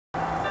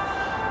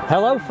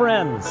Hello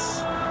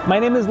friends, my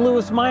name is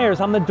Louis Myers.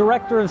 I'm the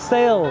Director of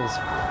Sales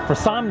for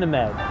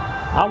SomnoMed.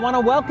 I want to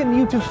welcome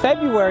you to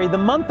February, the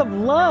month of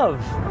love.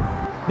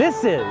 This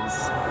is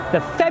the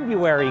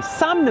February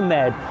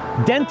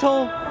SomnoMed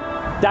Dental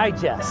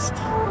Digest.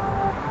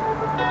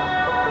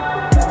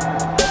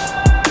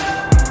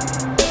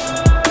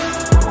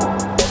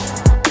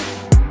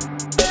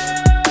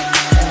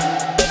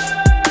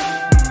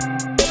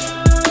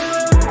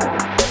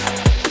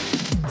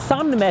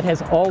 SomnoMed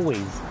has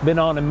always been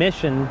on a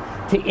mission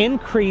to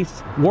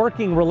increase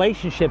working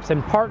relationships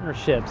and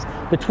partnerships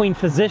between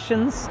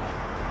physicians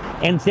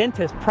and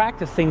dentists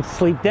practicing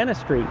sleep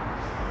dentistry.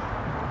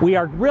 We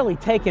are really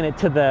taking it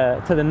to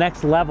the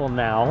next level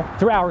now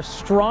through our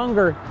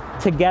Stronger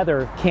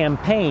Together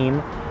campaign,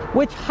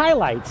 which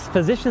highlights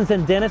physicians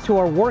and dentists who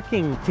are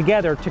working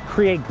together to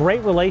create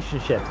great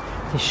relationships,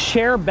 to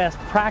share best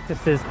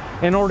practices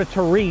in order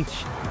to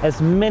reach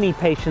as many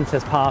patients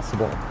as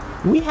possible.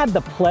 We had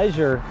the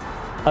pleasure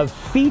of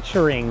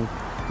featuring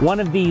one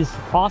of these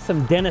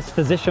awesome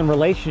dentist-physician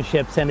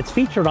relationships, and it's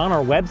featured on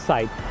our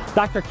website.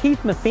 Dr.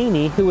 Keith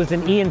Matheny, who is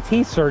an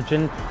ENT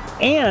surgeon,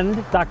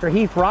 and Dr.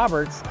 Heath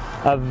Roberts,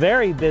 a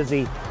very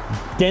busy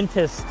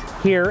dentist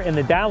here in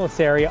the Dallas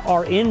area,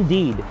 are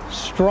indeed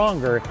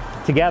stronger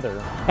together.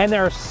 And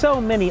there are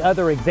so many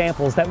other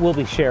examples that we'll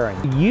be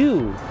sharing.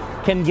 You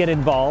can get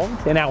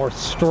involved in our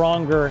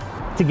Stronger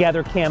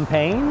Together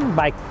campaign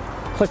by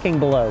clicking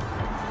below.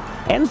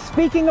 And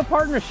speaking of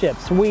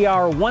partnerships, we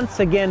are once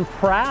again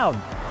proud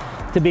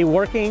to be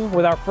working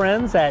with our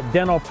friends at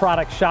Dental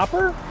Product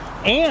Shopper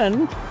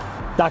and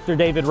Dr.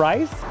 David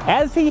Rice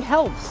as he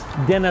helps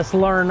dentists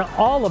learn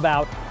all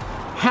about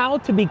how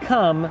to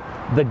become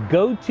the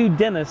go-to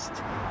dentist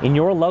in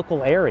your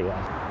local area.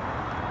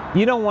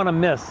 You don't want to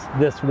miss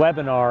this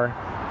webinar.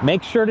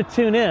 Make sure to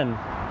tune in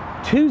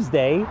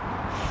Tuesday,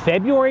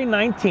 February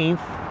 19th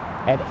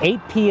at 8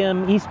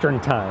 p.m. Eastern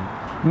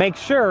Time. Make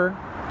sure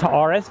to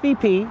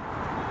RSVP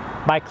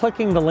by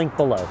clicking the link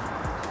below.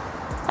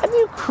 Have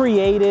you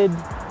created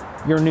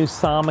your new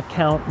Som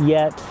account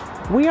yet?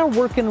 We are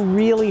working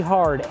really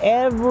hard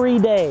every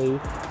day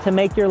to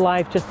make your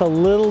life just a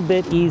little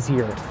bit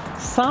easier.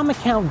 Som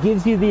account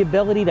gives you the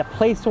ability to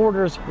place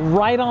orders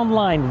right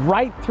online,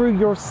 right through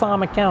your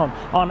Som account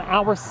on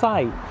our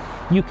site.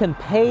 You can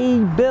pay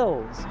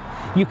bills.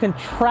 You can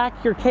track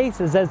your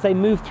cases as they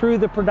move through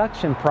the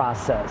production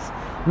process.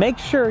 Make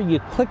sure you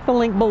click the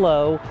link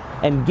below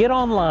and get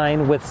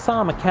online with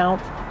Som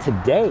account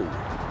today.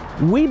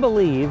 We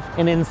believe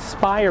in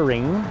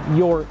inspiring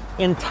your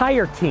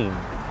entire team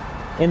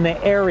in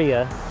the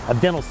area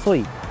of dental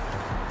sleep.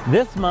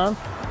 This month,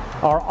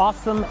 our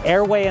awesome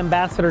Airway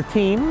Ambassador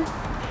team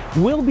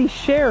will be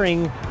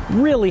sharing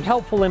really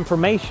helpful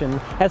information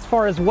as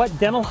far as what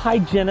dental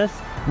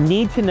hygienists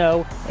need to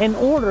know in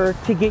order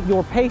to get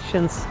your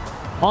patients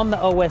on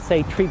the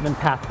OSA treatment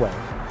pathway.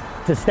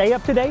 To stay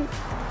up to date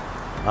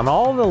on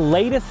all the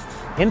latest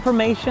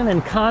information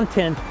and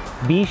content,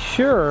 be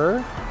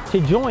sure to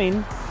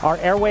join our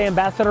Airway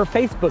Ambassador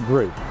Facebook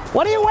group.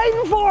 What are you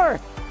waiting for?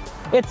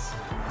 It's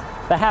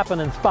the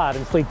happening spot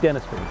in sleep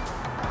dentistry.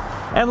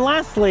 And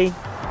lastly,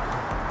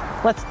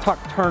 let's talk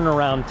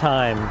turnaround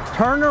time.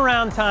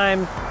 Turnaround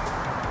time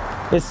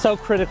is so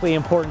critically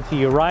important to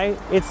you, right?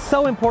 It's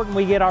so important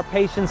we get our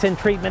patients in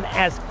treatment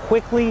as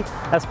quickly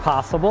as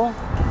possible.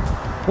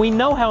 We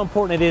know how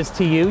important it is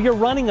to you. You're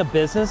running a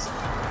business.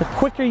 The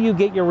quicker you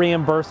get your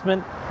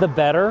reimbursement, the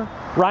better,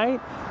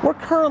 right? We're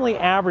currently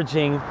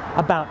averaging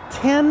about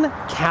 10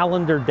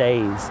 calendar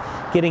days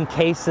getting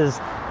cases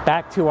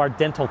back to our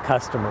dental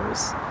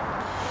customers.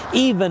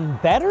 Even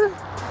better,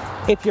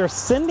 if you're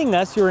sending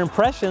us your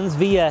impressions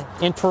via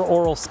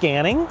intraoral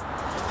scanning,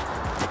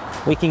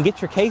 we can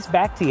get your case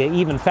back to you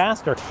even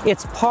faster.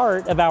 It's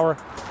part of our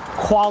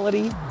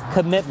quality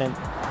commitment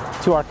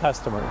to our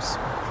customers.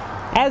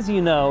 As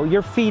you know,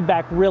 your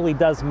feedback really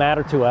does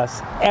matter to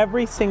us.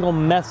 Every single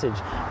message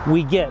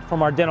we get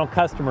from our dental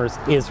customers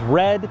is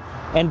read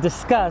and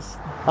discussed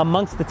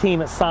amongst the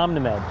team at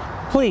SomnoMed.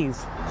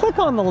 Please click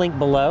on the link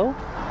below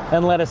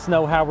and let us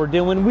know how we're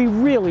doing. We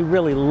really,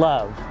 really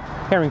love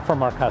hearing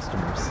from our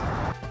customers.